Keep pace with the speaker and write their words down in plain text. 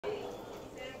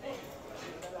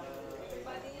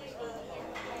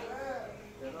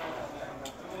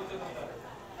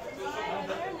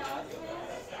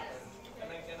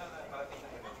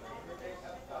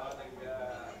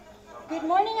Good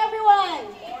morning,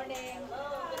 everyone. Good morning.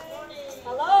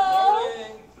 Hello.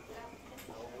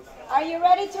 Are you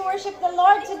ready to worship the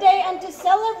Lord today and to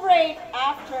celebrate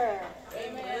after?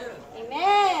 Amen.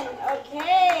 Amen.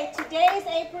 Okay, today is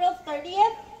April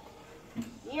 30th,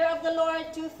 year of the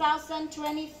Lord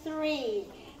 2023.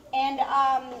 And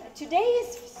today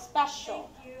is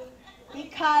special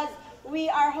because we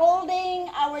are holding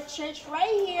our church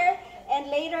right here, and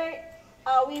later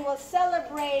we will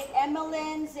celebrate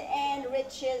Emmeline's and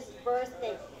Rich's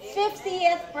birthday.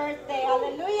 50th birthday.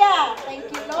 Hallelujah. Thank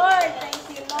you, Lord. Thank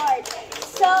you, Lord.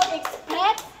 So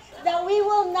expect that we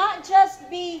will not just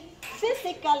be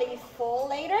physically full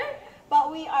later,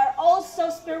 but we are also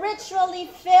spiritually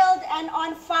filled and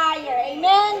on fire.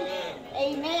 Amen?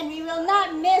 Amen. We will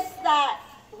not miss that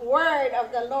word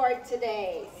of the Lord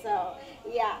today. So,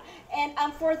 yeah.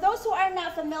 And for those who are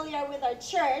not familiar with our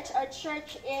church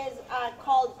is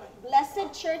called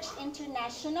Blessed Church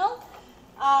International.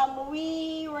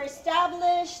 We were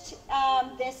established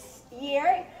this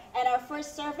year, and our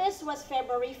first service was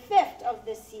February 5th of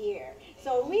this year.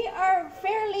 So we are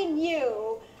fairly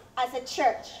new as a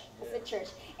church.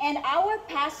 And our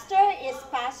pastor is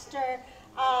Pastor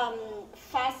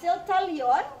Fasil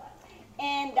Talyon.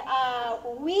 And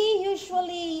we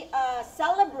usually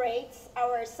celebrate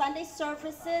our Sunday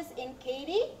services in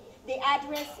Katy. The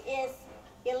address is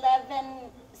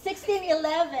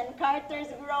 1611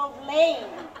 Carter's Grove Lane,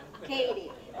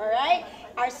 Katy. All right?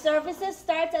 Our services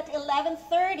start at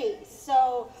 11:30.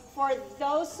 So for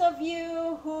those of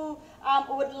you who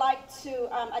would like to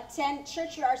attend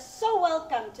church, you are so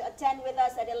welcome to attend with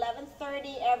us at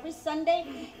 11:30 every Sunday.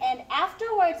 And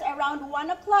afterwards, around 1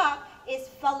 o'clock, is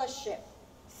fellowship.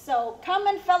 So come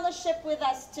and fellowship with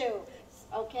us too,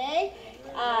 okay?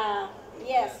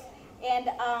 Yes, and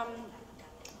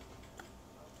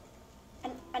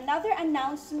another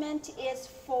announcement is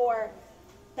for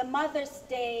the Mother's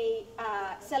Day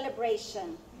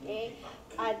celebration, okay?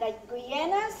 The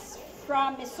Guyanas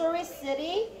from Missouri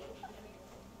City,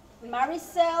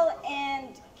 Maricel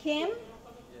and Kim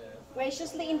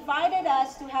graciously invited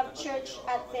us to have church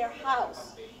at their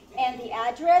house. And the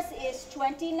address is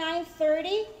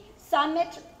 2930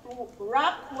 Summit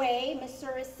Rockway,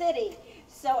 Missouri City.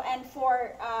 So, and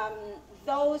for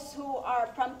those who are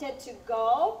prompted to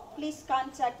go, please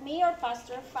contact me or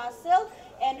Pastor Fasil,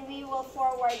 and we will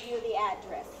forward you the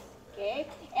address. Okay?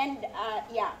 And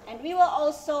and we will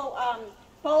also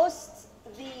post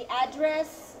the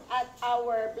address at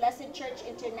our Blessed Church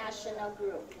International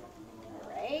group.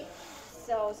 All right?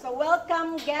 So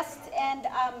welcome guests and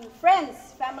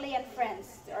friends, family and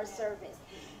friends to our service.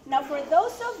 Now for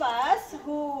those of us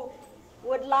who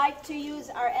would like to use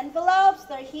our envelopes,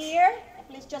 they're here.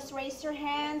 Please just raise your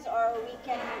hands, or we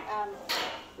can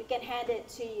hand it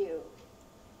to you.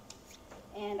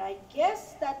 And I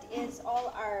guess that is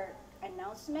all our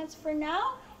announcements for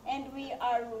now. And we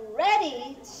are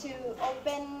ready to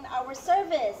open our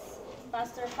service.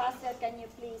 Pastor Fasil, can you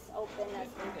please open us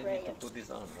in prayer? You need to put this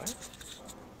on, right?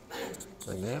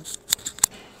 Like that.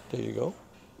 There you go.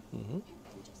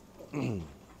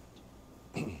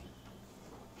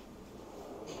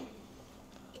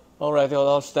 All right, you'll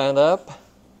all stand up.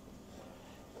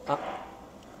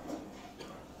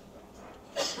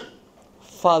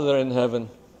 Father in heaven,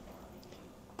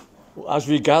 as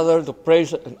we gather to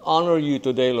praise and honor you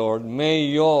today, Lord, may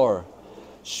your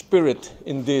Spirit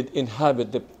indeed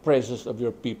inhabit the praises of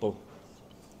your people.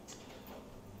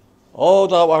 Oh,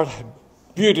 thou art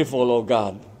beautiful, O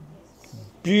God,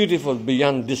 beautiful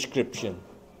beyond description,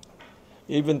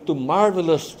 even too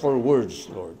marvelous for words,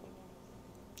 Lord.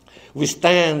 We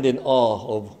stand in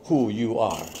awe of who you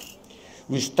are.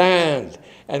 We stand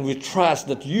and we trust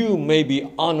that you may be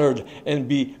honored and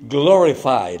be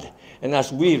glorified. And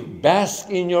as we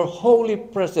bask in your holy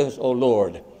presence, O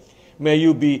Lord, may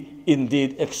you be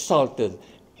indeed exalted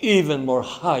even more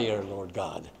higher, Lord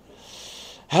God.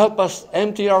 Help us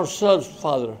empty ourselves,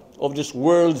 Father, of this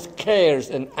world's cares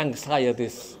and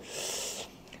anxieties,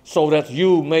 so that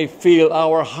you may fill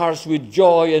our hearts with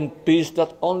joy and peace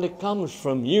that only comes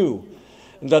from you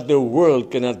and that the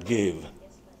world cannot give.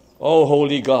 O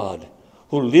holy God,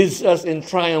 who leads us in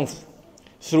triumph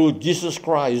through Jesus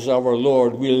Christ our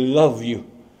Lord, we love you.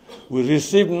 We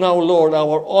receive now, Lord,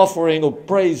 our offering of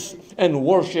praise and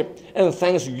worship and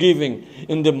thanksgiving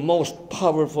in the most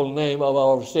powerful name of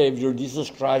our Savior, Jesus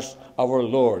Christ our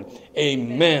Lord.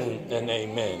 Amen and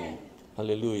amen.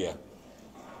 Hallelujah.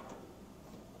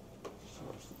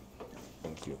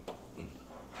 Thank you.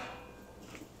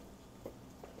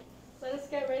 Let us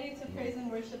get ready to praise and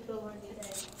worship the Lord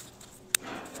today.